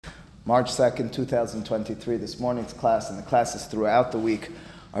March 2nd, 2023. This morning's class and the classes throughout the week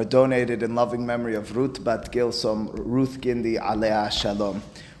are donated in loving memory of Ruth Bat Gilsom, Ruth Gindi Alea Shalom.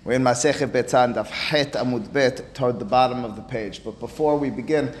 We're in Masechet Betan, Daf Het Amud Bet, toward the bottom of the page. But before we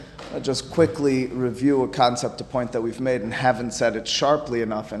begin, I'll just quickly review a concept, a point that we've made and haven't said it sharply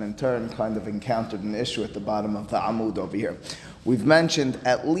enough, and in turn kind of encountered an issue at the bottom of the Amud over here. We've mentioned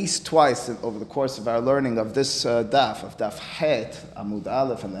at least twice over the course of our learning of this daf, of Daf Het, Amud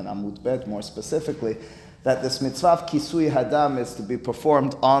Aleph, and then Amud Bet more specifically, that this mitzvah of Kisui Hadam is to be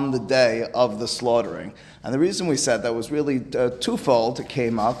performed on the day of the slaughtering. And the reason we said that was really twofold. It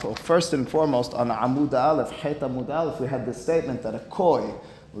came up. Well, first and foremost, on Amud Aleph, Het Amud Aleph, we had the statement that a koi,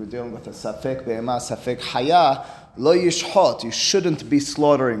 we're dealing with a safek be'ema, safek haya, lo yishhot, you shouldn't be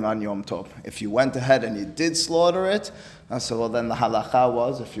slaughtering on Yom Tov. If you went ahead and you did slaughter it, so well, then the halacha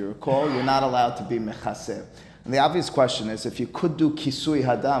was, if you recall, you're not allowed to be mechaseh. And the obvious question is, if you could do kisui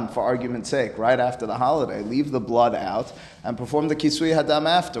hadam, for argument's sake, right after the holiday, leave the blood out and perform the kisui hadam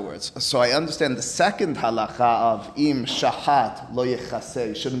afterwards. So I understand the second halacha of im shahat lo yechaseh,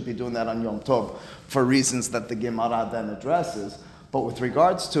 you shouldn't be doing that on Yom Tov for reasons that the Gemara then addresses. But with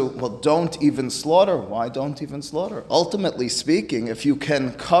regards to, well, don't even slaughter. Why don't even slaughter? Ultimately speaking, if you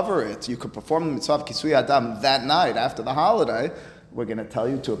can cover it, you could perform the mitzvah of kisui hadam that night after the holiday. We're going to tell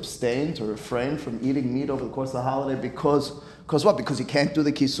you to abstain, to refrain from eating meat over the course of the holiday because what? Because you can't do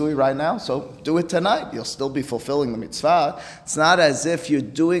the kisui right now, so do it tonight. You'll still be fulfilling the mitzvah. It's not as if you're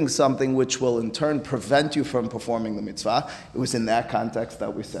doing something which will in turn prevent you from performing the mitzvah. It was in that context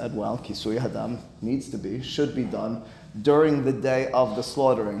that we said, well, kisui hadam should be done during the day of the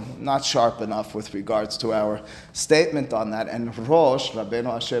slaughtering. Not sharp enough with regards to our statement on that. And Rosh, Rabbeinu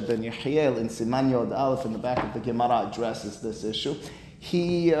Asher ben Yehiel, in Siman Yod Aleph, in the back of the Gemara, addresses this issue.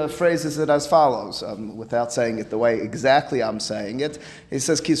 He phrases it as follows, without saying it the way exactly I'm saying it. He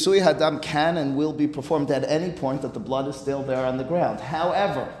says, Kisui Hadam can and will be performed at any point that the blood is still there on the ground.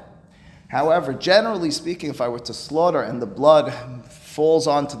 However, generally speaking, if I were to slaughter and the blood falls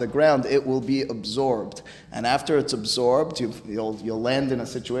onto the ground, it will be absorbed. And after it's absorbed, you'll land in a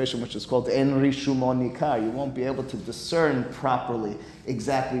situation which is called en rishumo nikar. You won't be able to discern properly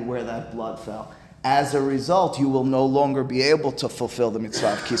exactly where that blood fell. As a result, you will no longer be able to fulfill the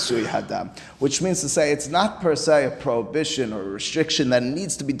mitzvah of kisui hadam, which means to say it's not per se a prohibition or a restriction that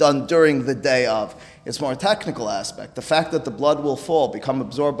needs to be done during the day of. It's more a technical aspect. The fact that the blood will fall, become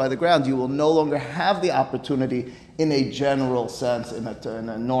absorbed by the ground, you will no longer have the opportunity in a general sense, in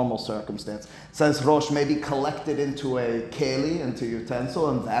a normal circumstance. Says Rosh, maybe collected into a keli, into a utensil,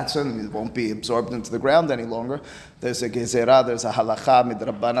 and that's when it won't be absorbed into the ground any longer. There's a gezerah, there's a halacha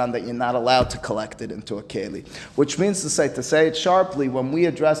midrabanan that you're not allowed to collect it into a keli. Which means to say it sharply, when we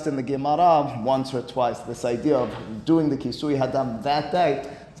addressed in the Gemara once or twice this idea of doing the kisui hadam that day,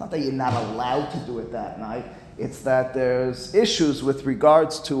 it's not that you're not allowed to do it that night. It's that there's issues with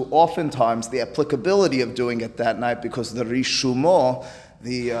regards to oftentimes the applicability of doing it that night because the rishumo,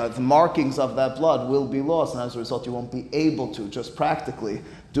 the markings of that blood will be lost, and as a result you won't be able to just practically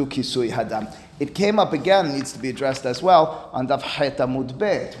do kisui hadam. It came up again, needs to be addressed as well, on Daf Het Amud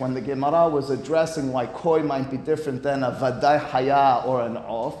Bet, when the Gemara was addressing why koi might be different than a vadai haya or an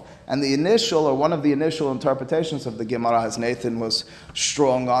off. And the initial, or one of the initial interpretations of the Gemara, as Nathan was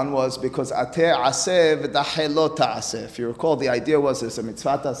strong on, was because ateh aseh v'dahe lo ta'aseh. If you recall, the idea was this, a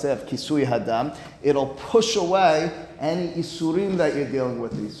mitzvah ta'aseh of kisui hadam, it'll push away any isurim that you're dealing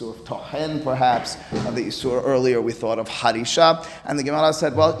with, the isur of tohen perhaps, or the isur earlier we thought of harisha. And the Gemara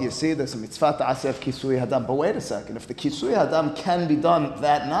said, well, you see, there's a mitzvah ta'aseh of kisui hadam, but wait a second, if the kisui hadam can be done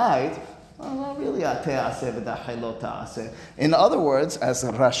that night, well, really, in other words, as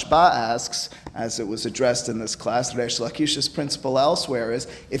Rashba asks, as it was addressed in this class, Reish Lakish's principle elsewhere is,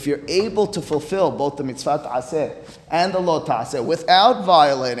 if you're able to fulfill both the mitzvah ta'aseh and the lo ta'aseh without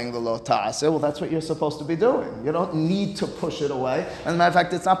violating the lo ta'aseh, well, that's what you're supposed to be doing. You don't need to push it away. As a matter of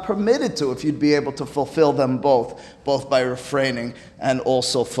fact, it's not permitted to if you'd be able to fulfill them both by refraining and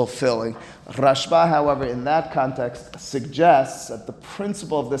also fulfilling. Rashba, however, in that context, suggests that the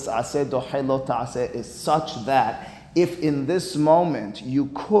principle of this aseh dohe lo ta'aseh is such that if in this moment you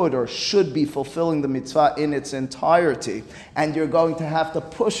could or should be fulfilling the mitzvah in its entirety, and you're going to have to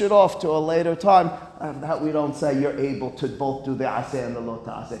push it off to a later time, that we don't say you're able to both do the aseh and the lo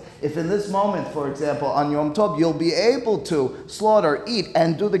ta'aseh. If in this moment, for example, on Yom Tov, you'll be able to slaughter, eat,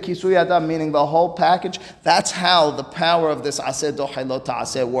 and do the kisui adam, meaning the whole package, that's how the power of this aseh dohai lo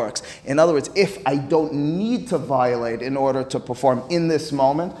ta'aseh works. In other words, if I don't need to violate in order to perform in this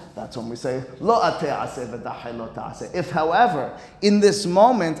moment, that's when we say lo ateh aseh v'dahai lo ta'aseh. If, however, in this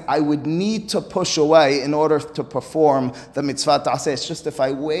moment I would need to push away in order to perform the mitzvah ta'aseh, it's just if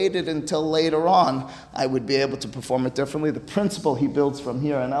I waited until later on, I would be able to perform it differently. The principle he builds from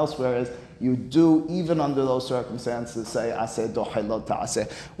here and elsewhere is you do, even under those circumstances, say aseh dohai lo ta'aseh.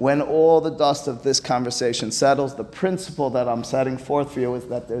 When all the dust of this conversation settles, the principle that I'm setting forth for you is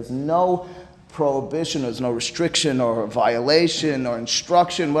that there's no prohibition, there's no restriction or violation or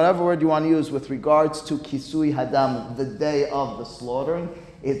instruction, whatever word you want to use, with regards to kisui hadam, the day of the slaughtering.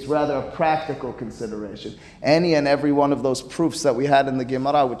 It's rather a practical consideration. Any and every one of those proofs that we had in the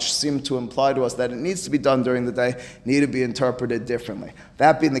Gemara, which seem to imply to us that it needs to be done during the day, need to be interpreted differently.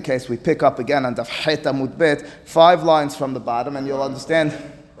 That being the case, we pick up again on Daf Het Amud Bet, 5 lines from the bottom, and you'll understand.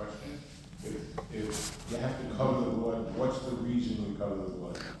 Question. If you have to cover the blood, what's the reason we cover the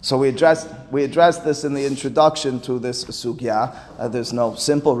blood? So we addressed this in the introduction to this sugya. There's no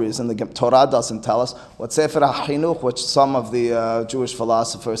simple reason. The Torah doesn't tell us. What Sefer HaChinuch, which some of the Jewish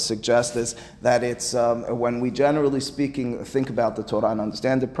philosophers suggest, is that it's when we generally speaking think about the Torah and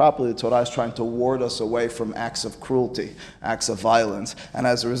understand it properly, the Torah is trying to ward us away from acts of cruelty, acts of violence. And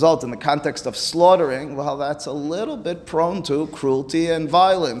as a result, in the context of slaughtering, well, that's a little bit prone to cruelty and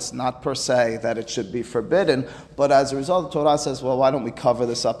violence. Not per se that it should be forbidden, but as a result, the Torah says, well, why don't we cover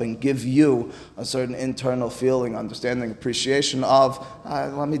this up and give you a certain internal feeling, understanding, appreciation of,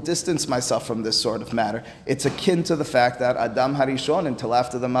 let me distance myself from this sort of matter. It's akin to the fact that Adam Harishon, until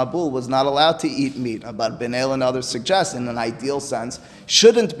after the Mabul, was not allowed to eat meat. But Ben El and others suggest, in an ideal sense,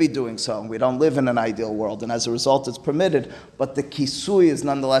 shouldn't be doing so. We don't live in an ideal world, and as a result, it's permitted. But the kisui is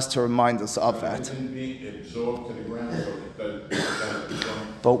nonetheless to remind us of that. It didn't be absorbed to the ground, so it does.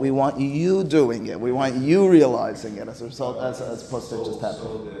 But we want you doing it. We want you realizing it as a result, as opposed to just happening.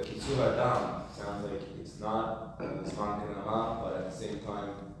 So the kisui hadam sounds like it's not zman kinama, but at the same time,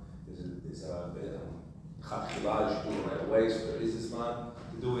 there's a bit of chachilaj to do it right away. So there is this man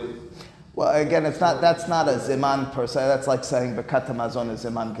to do it. Well, again, that's not a ziman per se. That's like saying bekat hamazon is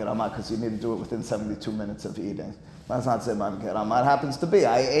ziman gerama, because you need to do it within 72 minutes of eating. That's not Zeman Gerama. It happens to be.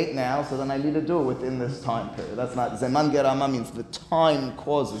 I ate now, so then I need to do it within this time period. That's not Zeman Gerama, means the time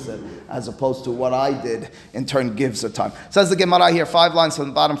causes it, as opposed to what I did in turn gives the time. Says the Gemara here, 5 lines from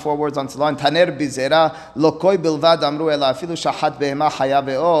the bottom, 4 words onto the line. Taner bizera lokoi bilvad amru ela afilu shahat behema chaya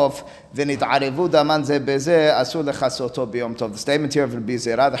ve'of v'nit'arevu daman ze beze asur lechasoto b'yom tov. The statement here of Rabbi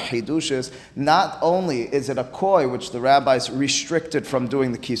Zera, the Hidush, is not only is it a koi which the rabbis restricted from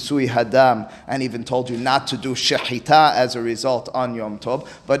doing the kisui hadam and even told you not to do shehita as a result on Yom Tov,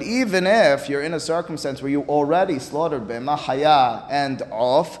 but even if you're in a circumstance where you already slaughtered behema chaya and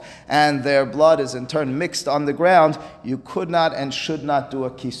off, and their blood is in turn mixed on the ground, you could not and should not do a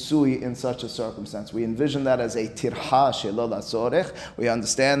kisui in such a circumstance. We envision that as a tirha shelo latzorech. We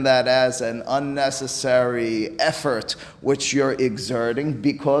understand that as an unnecessary effort which you're exerting,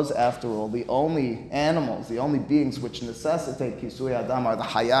 because after all, the only animals, the only beings which necessitate kisui adam are the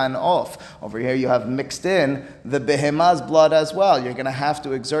chaya and off. Over here you have mixed in the behema's blood as well. You're going to have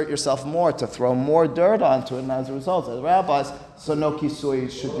to exert yourself more to throw more dirt onto it, and as a result, as rabbis, so no kisui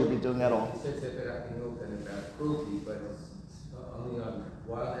should you be doing at all.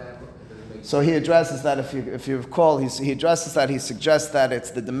 So he addresses that, if you recall, he addresses that, he suggests that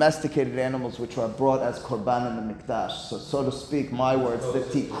it's the domesticated animals which are brought as korban in the mikdash. So to speak, my words, the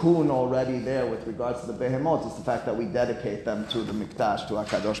tikkun already there with regards to the behemot is the fact that we dedicate them to the mikdash, to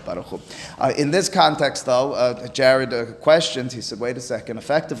HaKadosh Baruch Hu. In this context, though, Jared questioned, he said, wait a second,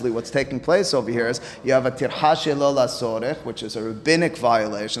 effectively what's taking place over here is you have a tirha shelo lasorech, which is a rabbinic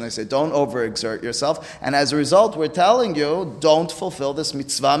violation. They say, don't overexert yourself, and as a result, we're telling you, don't fulfill this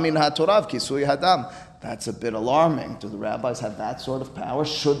mitzvah min haTorah, kisui hadam. That's a bit alarming. Do the rabbis have that sort of power?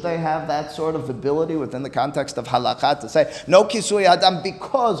 Should they have that sort of ability within the context of halakha to say, no kisui hadam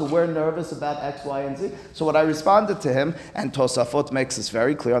because we're nervous about X, Y, and Z? So what I responded to him, and Tosafot makes this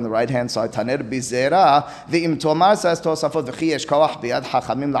very clear on the right-hand side, Taner bizera, v'im tomar, says Tosafot, v'chi yesh koach biyad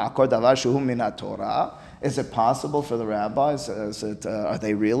hachamim la'akor davar shehu min haTorah. Is it possible for the rabbis? Are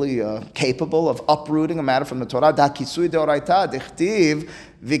they really capable of uprooting a matter from the Torah? Da kisui deoraita dichtiv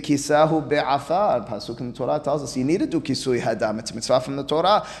v'kisahu be'afar. Pasuk in the Torah tells us you need to do kisui hadam. It's a mitzvah from the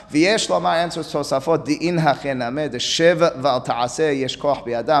Torah. V'yesh lomar answers Tosafot di'in hachenameh the shev v'al ta'aseh yesh koch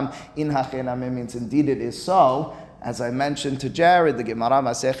be'adam. In hachenameh means indeed it is so. As I mentioned to Jared, the Gemara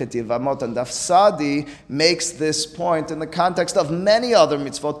Masechet Yevamot and Daf Sadi makes this point in the context of many other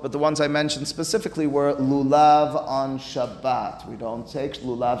mitzvot, but the ones I mentioned specifically were lulav on Shabbat. We don't take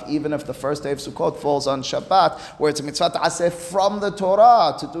lulav even if the first day of Sukkot falls on Shabbat, where it's a mitzvah ta'aseh from the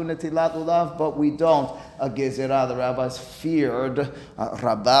Torah to do netilat lulav, but we don't. A gezerah, the rabbis feared,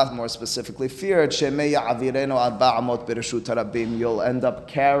 Rabbah more specifically feared, Shemei ya'avirenu arba amot bereshut harabim. You'll end up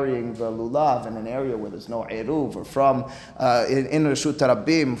carrying the lulav in an area where there's no eruv, or from in reshut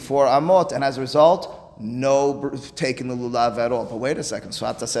harabim 4 amot, and as a result, no taking the lulav at all. But wait a second,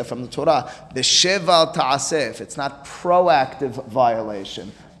 so Ta'aseh from the Torah, b'sheval ta'aseh, if it's not proactive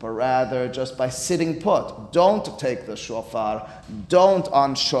violation, but rather just by sitting put. Don't take the shofar. Don't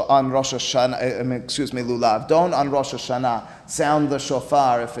on Rosh Hashanah, lulav. Don't on Rosh Hashanah sound the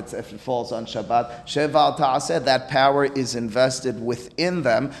shofar if it falls on Shabbat. Sheval ta'aseh, that power is invested within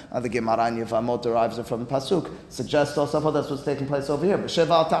them. The Gemara in Yevamot derives it from the pasuk. Suggests also that's what's taking place over here. But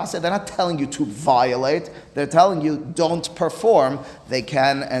Sheval ta'aseh, they're not telling you to violate. They're telling you don't perform. They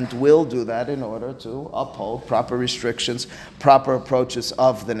can and will do that in order to uphold proper restrictions, proper approaches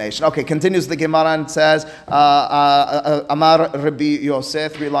of the nation. Okay, continues the Gemara and says, Amar Rabbi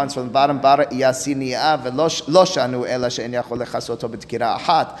Yosef, 3 lines from the bottom, Bar Yasiniya v'lo shanu ela she'en yachol lechasoto b'dkira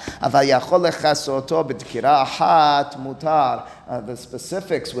achat, aval yachol lechasoto b'dkira achat mutar. The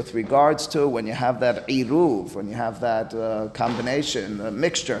specifics with regards to when you have that iruv, when you have that combination,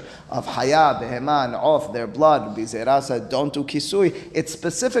 mixture of haya, behema, and of their blood, bizerasa, don't do kisui. It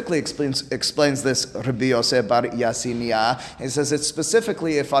specifically explains this Rabbi Yosef Bar Yasiniya. He says it's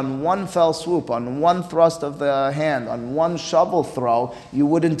specifically if on one fell swoop, on one thrust of the hand, on one shovel throw, you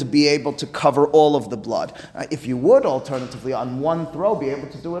wouldn't be able to cover all of the blood. If you would, alternatively, on one throw be able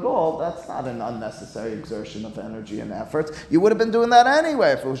to do it all, that's not an unnecessary exertion of energy and effort. You would have been doing that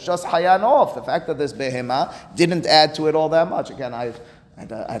anyway if it was just hayan off. The fact that this behema didn't add to it all that much. Again, I'd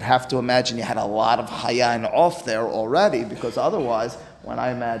have to imagine you had a lot of hayan off there already, because otherwise, when I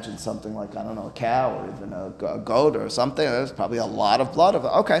imagine something like, I don't know, a cow or even a goat or something, there's probably a lot of blood of it.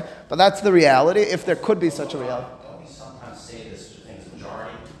 Okay, but that's the reality, if there could be such a reality. Don't we sometimes say this to things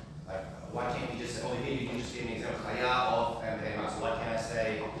majority? Like, why can't you just say, maybe you can just give me an example, chaya off and behema. So why can't I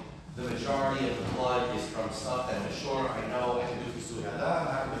say the majority of the blood is from stuff that for sure I know I can do kisui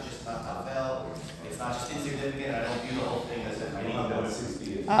hadam, how come it's just not tavel? It's not just insignificant, I don't view the whole thing as if I need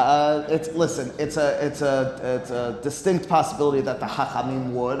It's a distinct possibility that the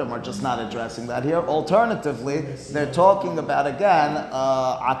Chachamim would, and we're just not addressing that here. Alternatively, they're talking about again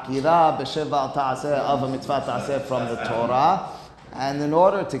akira b'sheval ta'aseh of a mitzvah ta'aseh from the Torah. And in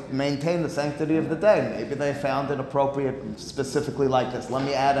order to maintain the sanctity of the day, maybe they found it appropriate specifically like this. Let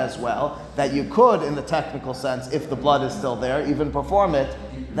me add as well that you could, in the technical sense, if the blood is still there, even perform it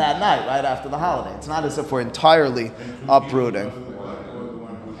that night, right after the holiday. It's not as if we're entirely uprooting.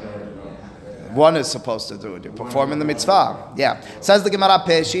 One is supposed to do it. You're performing the mitzvah. Yeah. Says the Gemara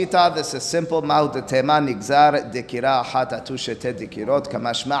Peshita, this is simple.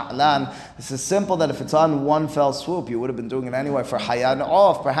 This is simple that if it's on one fell swoop, you would have been doing it anyway for hayan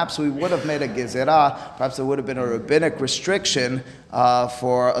off. Perhaps we would have made a gezerah. Perhaps there would have been a rabbinic restriction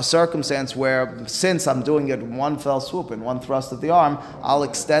for a circumstance where, since I'm doing it in one fell swoop, in one thrust of the arm, I'll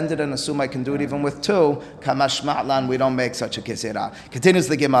extend it and assume I can do it even with 2. Kamash ma'lan, we don't make such a gezerah. Continues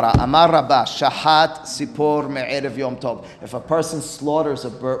the Gemara. Amar Rabbah, shahat sipor me'erev Yom Tov. If a person slaughters a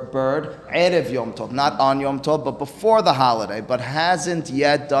bird, erev Yom Tov, not on Yom Tov, but before the holiday, but hasn't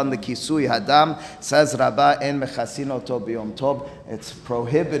yet done the kisui hadam, says Rabbah, en mechasino tov b'Yom Tov, it's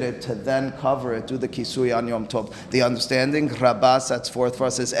prohibited to then cover it, do the kisui on Yom Tov. The understanding, Rabbah sets forth for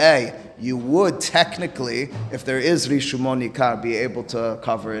us is A, you would technically, if there is Rishumon Yikar, be able to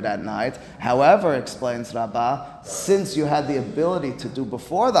cover it at night. However, explains Rabbah, since you had the ability to do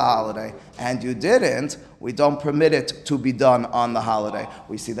before the holiday and you didn't, we don't permit it to be done on the holiday.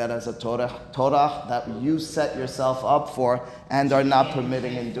 We see that as a Torah that you set yourself up for and are not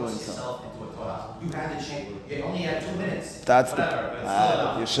permitting in doing so. You had the shape. You only had 2 minutes. That's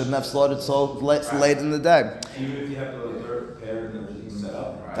you shouldn't have slaughtered so late in the day. Even if you have the pair and everything set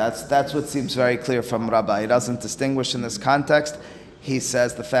up. That's what seems very clear from Rabbah. He doesn't distinguish in this context. He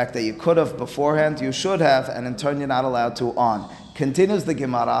says the fact that you could have beforehand, you should have, and in turn you're not allowed to on. Continues the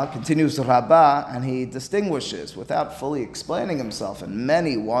Gemara, continues Rabbah, and he distinguishes without fully explaining himself. And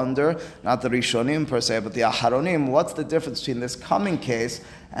many wonder, not the Rishonim per se, but the Aharonim, what's the difference between this coming case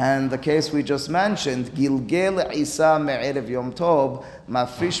and the case we just mentioned? Gilgel Isa me'erev Yom Tov,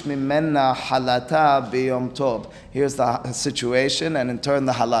 mafrish mimenna halata b'Yom Tov. Here's the situation, and in turn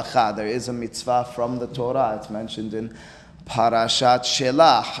the halacha. There is a mitzvah from the Torah. It's mentioned in Parashat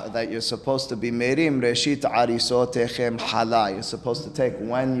Shelach, that you're supposed to be merim reshit arisotechem hala. You're supposed to take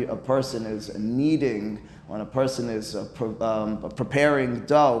when a person is kneading, when a person is preparing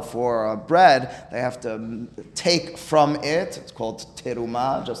dough for bread, they have to take from it. It's called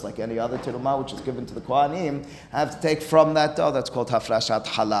teruma, just like any other teruma, which is given to the Kohanim. Have to take from that dough. That's called hafrashat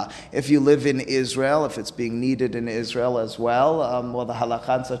hala. If you live in Israel, if it's being kneaded in Israel as well, the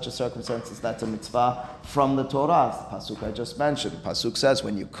halakha in such a circumstance is that's a mitzvah from the Torah. It's the pasuk I just mentioned. The pasuk says,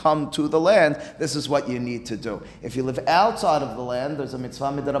 when you come to the land, this is what you need to do. If you live outside of the land, there's a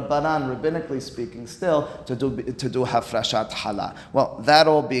mitzvah midrabbanan, rabbinically speaking, still to do hafrashat hala. Well, that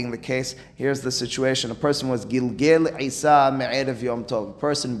all being the case, here's the situation. A person was gilgel isa me'erev yom tov. A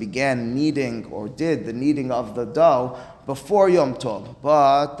person began kneading or did the kneading of the dough before Yom Tov,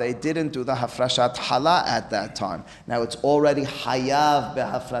 but they didn't do the hafrashat hala at that time. Now it's already hayav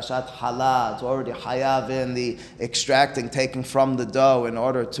behafrashat hala. It's already hayav in the extracting, taking from the dough in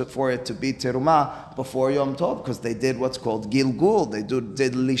order for it to be teruma before Yom Tov, because they did what's called gilgul. They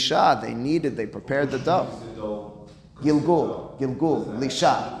did lisha. They prepared the dough. Gilgul,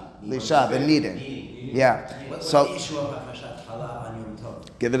 lisha, the kneading. Yeah. What's So the issue of hafrashat hala on Yom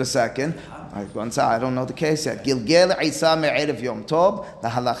Tov? give it a second. I don't know the case yet. Gilgel Isa me'erev Yom Tov. The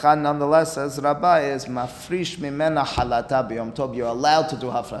halacha nonetheless, says Rabbi, is mafrish mimena halata b'Yom Tov. You're allowed to do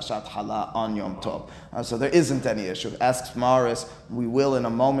hafrashat hala on Yom Tov. So there isn't any issue. Asks Maris, we will in a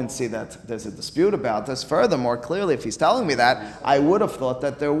moment see that there's a dispute about this. Furthermore, clearly, if he's telling me that, I would have thought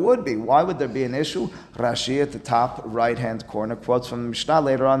that there would be. Why would there be an issue? Rashi at the top right-hand corner quotes from the Mishnah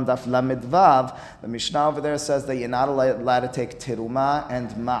later on, Daf Lamed Vav. The Mishnah over there says that you're not allowed to take teruma and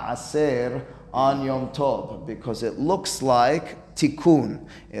ma'aser on Yom Tov, because it looks like tikkun.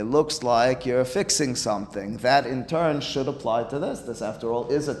 It looks like you're fixing something. That in turn should apply to this. This, after all,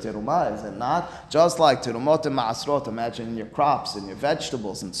 is a teruma, is it not? Just like terumot and ma'asrot, imagine in your crops and your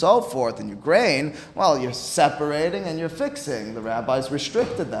vegetables and so forth, and your grain, well, you're separating and you're fixing. The rabbis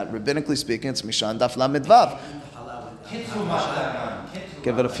restricted that. Rabbinically speaking, it's Mishan Daf Lamed Vav.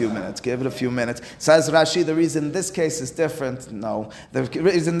 Give it a few minutes. Says Rashi, the reason this case is different, the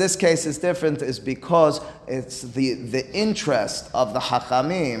reason this case is different is because it's the interest of the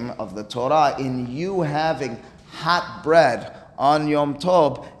Hachamim, of the Torah, in you having hot bread on Yom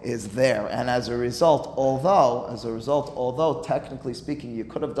Tov is there. And as a result, although technically speaking you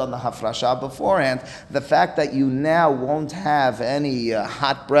could have done the hafrasha beforehand, the fact that you now won't have any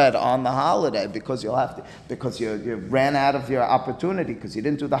hot bread on the holiday because you ran out of your opportunity because you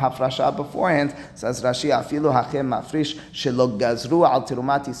didn't do the hafrasha beforehand, says Rashi, afilu hachem mafrish shelo gazru al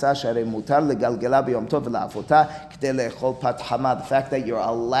tirumat isa sharei mutar legalgela b'yom tov v'la'afota k'dei le'echol pat hama. The fact that you're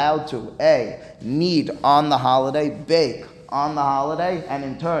allowed to knead on the holiday, bake on the holiday, and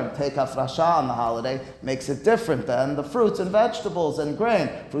in turn take hafrasha on the holiday, makes it different than the fruits and vegetables and grain.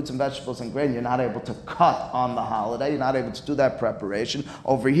 Fruits and vegetables and grain, you're not able to cut on the holiday. You're not able to do that preparation.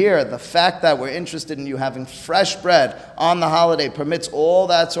 Over here, the fact that we're interested in you having fresh bread on the holiday permits all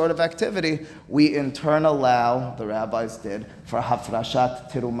that sort of activity. We in turn allow, the rabbis did, for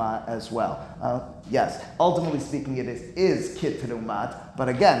hafrashat teruma as well. Yes, ultimately speaking, it is kit terumat, but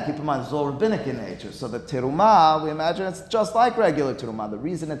again, keep in mind, it's all rabbinic in nature. So the teruma, we imagine it's just like regular teruma. The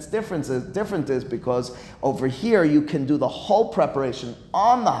reason it's different is because over here you can do the whole preparation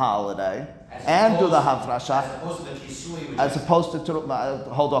on the holiday and do the hafrasha, as opposed to teruma.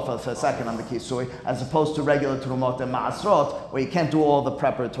 Hold off for a second on the kisui, as opposed to regular terumot and ma'asrot, where you can't do all the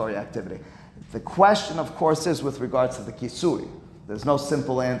preparatory activity. The question, of course, is with regards to the kisui. There's no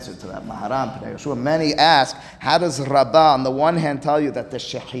simple answer to that. Maharam, Pnei Yehoshua. Many ask, how does Rabbah on the one hand tell you that the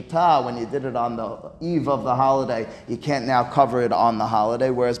shechita, when you did it on the eve of the holiday, you can't now cover it on the holiday,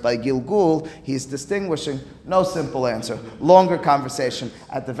 whereas by Gilgul, he's distinguishing. No simple answer. Longer conversation.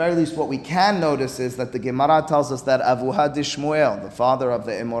 At the very least, what we can notice is that the Gemara tells us that Avuha Shmuel, the father of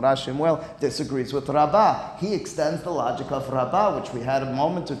the Emorah Shemuel, disagrees with Rabbah. He extends the logic of Rabbah, which we had a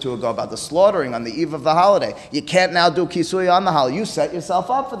moment or two ago about the slaughtering on the eve of the holiday. You can't now do kisui on the holiday. You set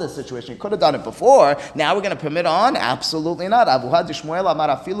yourself up for this situation. You could have done it before. Now we're going to permit on? Absolutely not. Avuha Shmuel amar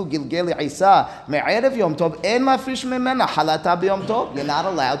afilu gilgeli isa me'erev yom tov en mafrish mimena halata b'yom tov. You're not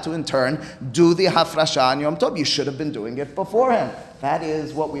allowed to in turn do the hafrasha on Yom Tov. You should have been doing it beforehand. That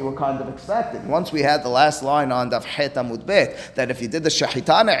is what we were kind of expecting. Once we had the last line on Daf Het Amud Bet, that if you did the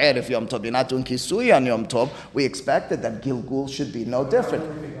shahitana erev Yom Tov, you're not doing kisui on Yom Tov, we expected that Gilgul should be no different.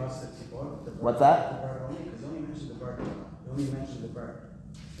 What's that? Because only mentioned the bird.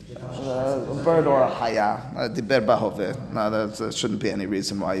 A bird or a haya. Diber bahove. No, there shouldn't be any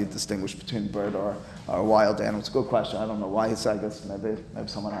reason why you distinguish between bird or wild animal. It's a good question. I don't know why he said. I guess maybe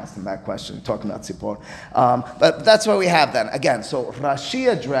someone asked him that question, talking about tzipor. But that's what we have then. Again, so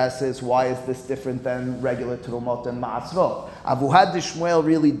Rashi addresses why is this different than regular terumot and ma'asrot. Avuhad Shmuel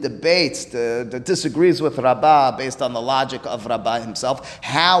really debates, disagrees with Rabbah based on the logic of Rabbah himself,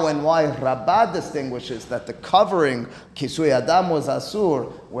 how and why Rabbah distinguishes that the covering Kisui Adam was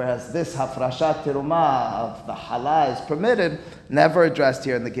Asur, whereas this Hafrashat Terumah of the Hala is permitted, never addressed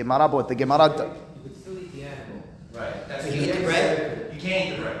here in the Gemara, but the Gemara... You could still eat the animal. Right. That's Can you eat the bread? You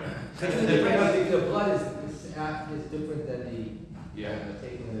can't eat the bread. The blood is different than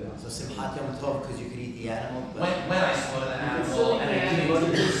taking it out. So Simchat Yom Tov, because you could eat the animal. When I slaughter the animal and I give it to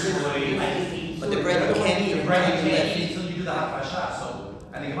the soy, But the bread you can't eat. The bread you can't eat until you do the hafrasha. So,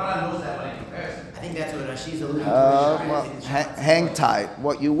 and the Gemara knows that when it compares it. I think that's what Rashi's alluding to. Hang tight.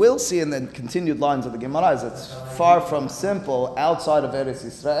 What you will see in the continued lines of the Gemara is it's far from simple. Outside of Eretz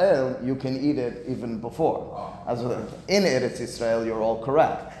Yisrael, you can eat it even before. As in Eretz Yisrael, you're all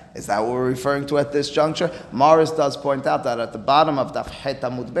correct. Is that what we're referring to at this juncture? Morris does point out that at the bottom of Daf Het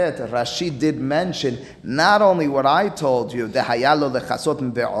Amud Bet, Rashi did mention not only what I told you, dehayalo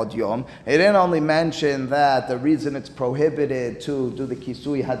lechasot be'od yom. He didn't only mention that the reason it's prohibited to do the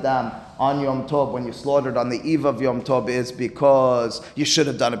kisui hadam on Yom Tov when you slaughtered on the eve of Yom Tov is because you should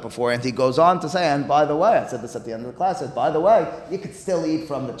have done it before. And he goes on to say, and by the way, I said this at the end of the class, said, by the way, you could still eat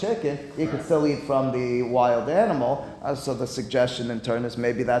from the chicken, you could still eat from the wild animal. So the suggestion in turn is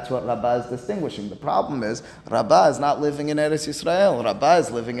maybe that's what Rabbah is distinguishing. The problem is, Rabbah is not living in Eretz Yisrael. Rabbah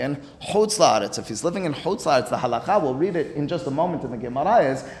is living in Chutz La'aretz. If he's living in Chutz La'aretz, the halakha, we'll read it in just a moment in the Gemara,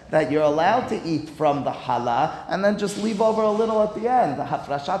 is that you're allowed to eat from the hala and then just leave over a little at the end. The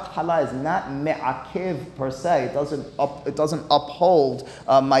hafrashat hala is not me'akev per se. It doesn't uphold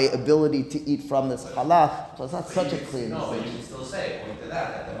my ability to eat from this hala. So it's not such a clear No, but you distinction. can still say, according to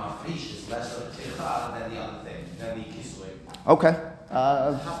that the mafrish is less of a tircha than the other thing, than the kisui. Okay.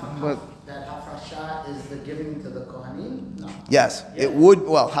 That hafrasha is the giving to the kohanim? No. Yes, it would.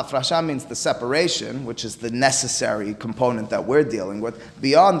 Well, hafrasha means the separation, which is the necessary component that we're dealing with.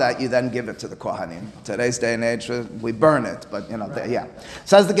 Beyond that, you then give it to the kohanim. Today's day and age, we burn it, but yeah.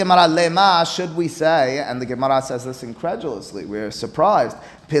 Says the Gemara, lema, should we say, and the Gemara says this incredulously, we're surprised.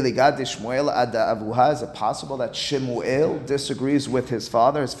 Piligad Shmuel ad avuha, is it possible that Shemuel disagrees with his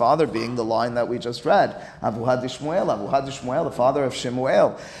father being the line that we just read? Avuha Shmuel, the father of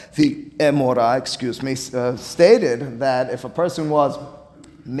Shemuel. The Emora, stated that if a person was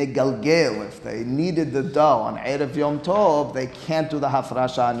Megalgel, if they needed the dough on Erev Yom Tov, they can't do the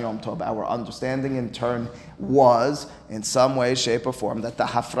hafrasha on Yom Tov. Our understanding in turn was, in some way, shape, or form, that the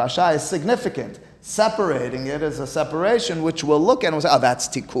hafrasha is significant. Separating it is a separation which we'll look at and we'll say, that's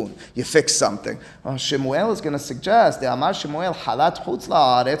tikkun. You fix something. Shemuel is going to suggest, the Amar Shemuel, halat chutz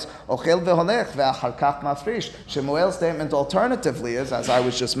la'aretz, ochel veholech, ve'achar kach mafrish. Shemuel's statement alternatively is, as I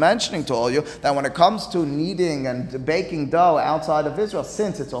was just mentioning to all you, that when it comes to kneading and baking dough outside of Israel,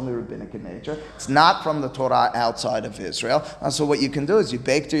 since it's only rabbinic in nature, it's not from the Torah outside of Israel. And so what you can do is you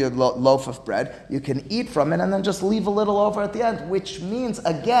bake to your loaf of bread, you can eat from it, and then just leave a little over at the end, which means,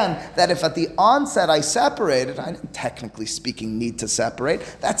 again, that if at the onset I separated, I didn't, technically speaking, need to separate.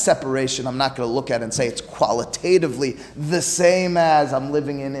 That separation I'm not going to look at and say it's qualitatively the same as I'm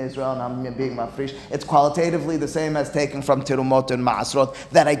living in Israel and I'm being mafrish. It's qualitatively the same as taking from Tirumot and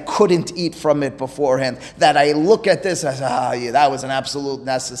Ma'asrot, that I couldn't eat from it beforehand, that I look at this as, that was an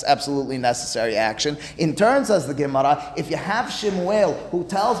absolutely necessary action. In turn, says the Gemara, if you have Shemuel who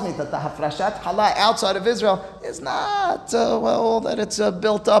tells me that the hafrashat hala outside of Israel is not, all that it's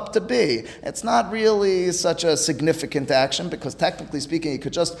built up to be. It's not really such a significant action because technically speaking, you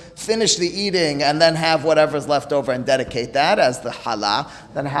could just finish the eating and then have whatever's left over and dedicate that as the hala.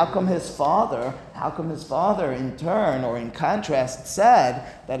 Then how come his father in turn or in contrast said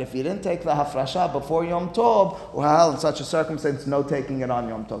that if you didn't take the hafrasha before Yom Tov, well, in such a circumstance, no taking it on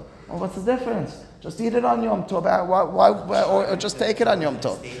Yom Tov. Well, what's the difference? Just eat it on Yom Tov. Why or just take it on Yom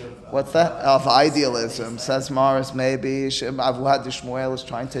Tov? What's that? Of idealism. Says Morris, maybe Avuhad Shmuel is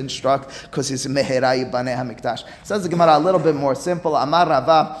trying to instruct because he's Mehera Yibaneh HaMikdash. Says the Gemara a little bit more simple. Amar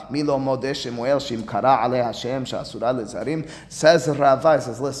Rava, Milo Modeh Shemuel Shim Kara Aleh Hashem Sha'asura Lezarim. Says Rava, he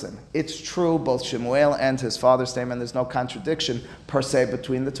says, listen, it's true, both Shemuel and his father's statement, there's no contradiction per se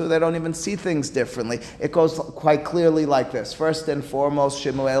between the two. They don't even see things differently. It goes quite clearly like this. First and foremost,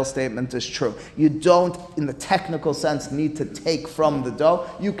 Shemuel's statement is true. You don't, in the technical sense, need to take from the dough.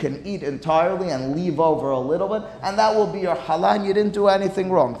 You can eat entirely and leave over a little bit, and that will be your halal. You didn't do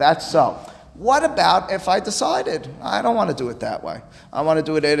anything wrong. That's so. What about if I decided I don't want to do it that way? I want to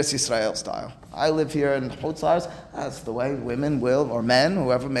do it Eretz Yisrael style. I live here in Chutz La'aretz. That's the way women will, or men,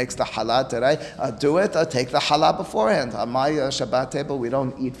 whoever makes the challah today, do it. Take the challah beforehand. On my Shabbat table, we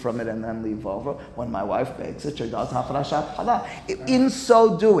don't eat from it and then leave over. When my wife bakes it, she does hafrashat challah. In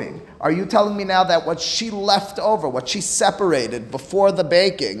so doing, are you telling me now that what she left over, what she separated before the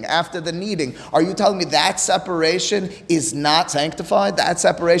baking, after the kneading, are you telling me that separation is not sanctified? That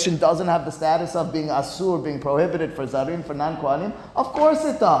separation doesn't have the status of being asur, being prohibited for zarim, for non-kohanim? Of course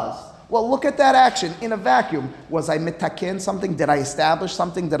it does. Well, look at that action in a vacuum. Was I mitaken something? Did I establish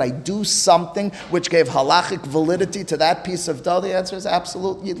something? Did I do something which gave halachic validity to that piece of dough? The answer is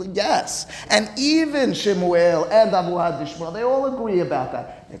absolutely yes. And even Shemuel and Abu Hadi Shmuel, they all agree about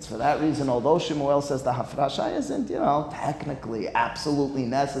that. It's for that reason, although Shemuel says the hafrasha isn't, technically absolutely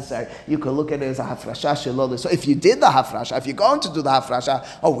necessary, you could look at it as a hafrasha sheloli. So if you did the hafrasha, if you're going to do the hafrasha,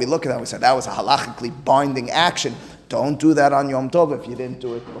 we look at that, we said that was a halachically binding action. Don't do that on Yom Tov if you didn't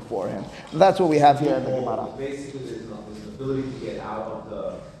do it beforehand. And that's what we have here in the Gemara. Basically, there's an ability to get out of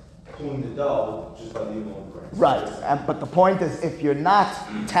the pulling the dough just by the Yom Tov. Right, but the point is, if you're not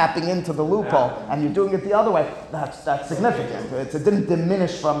tapping into the loophole and you're doing it the other way, that's significant. It didn't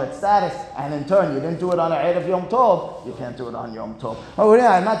diminish from its status, and in turn, you didn't do it on a Erev Yom Tov, you can't do it on Yom Tov. Oh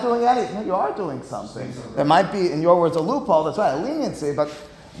yeah, I'm not doing anything. No, you are doing something. There might be, in your words, a loophole, that's right, a leniency, but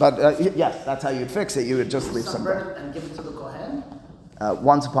yes, that's how you'd fix it. You would just leave some bread and give it to the kohen.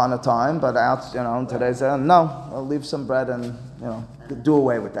 Once upon a time, but today's no. I'll leave some bread and do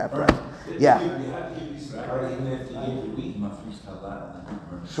away with that bread. Yeah.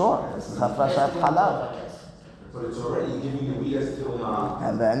 Sure. This is hafrashat halav. But it's already giving you wheat as tirumah.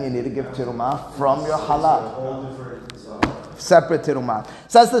 And then you need to give tirumah from your halav. Separate tirumah.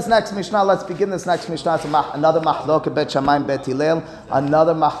 Says this next Mishnah, let's begin this next Mishnah. It's another mahlok Bet Shammai Bet Hillel,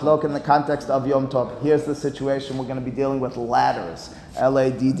 another mahlok in the context of Yom Tov. Here's the situation. We're going to be dealing with ladders.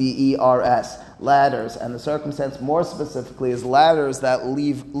 Ladders. Ladders. And the circumstance more specifically is ladders that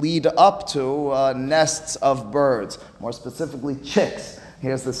lead up to nests of birds. More specifically, chicks.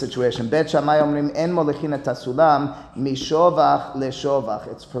 Here's the situation. Bet Shammai omrim en molechin et hasulam mishovach leshovach.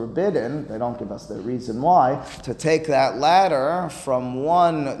 It's forbidden, they don't give us the reason why, to take that ladder from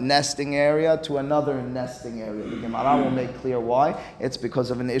one nesting area to another nesting area. The Gemara will make clear why. It's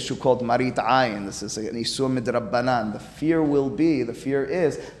because of an issue called marit ayin. This is an isur midrabbanan. The fear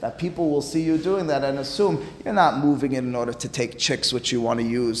is that people will see you doing that and assume you're not moving it in order to take chicks which you want to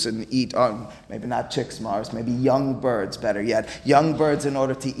use and eat on. Maybe not chicks, Mars, maybe young birds, better yet. Young birds in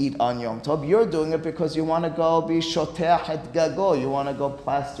order to eat on Yom Tov. You're doing it because you want to go be shoteach et gago. You want to go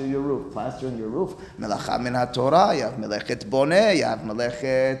plaster your roof. Plastering your roof. Melacha min haTorah. You have melechet boneh. You have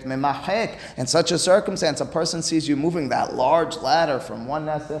melechet memachek. In such a circumstance, a person sees you moving that large ladder from one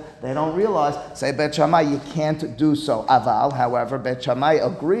nest. They don't realize. Say Bet Shammai, you can't do so. Aval, however, Bet Shammai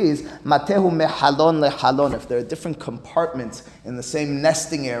agrees. Matehu mehalon lehalon. If there are different compartments in the same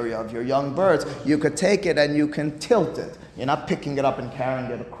nesting area of your young birds, you could take it and you can tilt it. You're not picking it up and carrying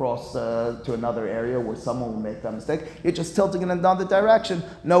it across to another area where someone will make that mistake. You're just tilting it in another direction.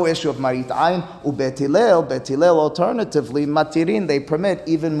 No issue of marit ayin. Bet Hillel, alternatively, matirin, they permit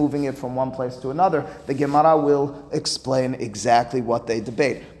even moving it from one place to another. The Gemara will explain exactly what they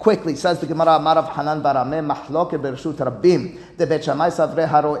debate. Quickly, says the Gemara, Marav Hanan Barame, Mahloke Bershut Rabbim. The Bet Shammai Savre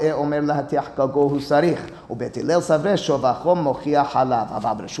Haroe Omer Lahatiach Gago Husarich. Bet Hillel Savre Shovachom Mochia Halav.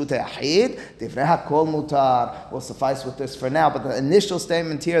 Avav Bershut Yachid, Divrei HaKol Mutar. Will suffice with this for now, but the initial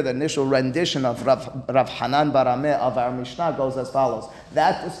statement here, the initial rendition of Rav Hanan Barame of our Mishnah goes as follows.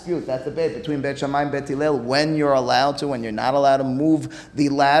 That dispute, that debate between Bet Shammai and Bet Hillel, when you're allowed to, when you're not allowed to move the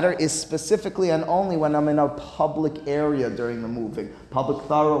ladder, is specifically and only when I'm in a public area during the moving, public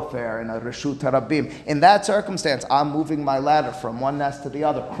thoroughfare, in a Reshut Harabim. In that circumstance, I'm moving my ladder from one nest to the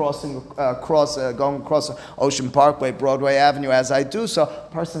other, going across Ocean Parkway, Broadway Avenue. As I do so, a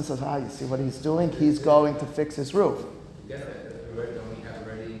person says, you see what he's doing? He's going to fix his roof.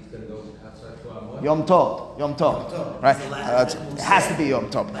 Yom Tov, right? It has to be Yom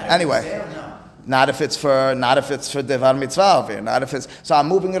Tov. Anyway, not if it's for Devar Mitzvah over here. Not if it's so. I'm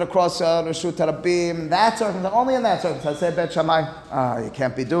moving it across Reshut Harabim. That circumstance, only in that circumstance. I say Bet Shammai, you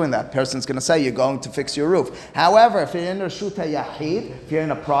can't be doing that. Person's going to say you're going to fix your roof. However, if you're in Reshut Yachid, if you're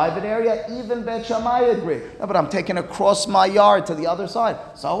in a private area, even Bet Shammai agree. No, but I'm taking across my yard to the other side.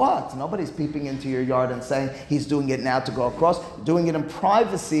 So what? Nobody's peeping into your yard and saying he's doing it now to go across. Doing it in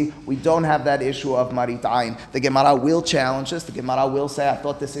privacy, we don't have that issue of Marit Ayin. The Gemara will challenge this. The Gemara will say, I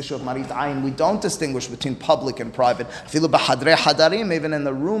thought this issue of Marit Ayin, we don't don't distinguish between public and private. Afilu b'hadrei hadarim, even in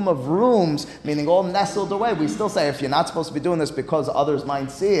the room of rooms, meaning all nestled away, we still say if you're not supposed to be doing this because others might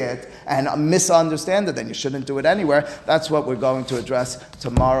see it and misunderstand it, then you shouldn't do it anywhere. That's what we're going to address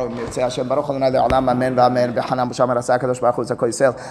tomorrow.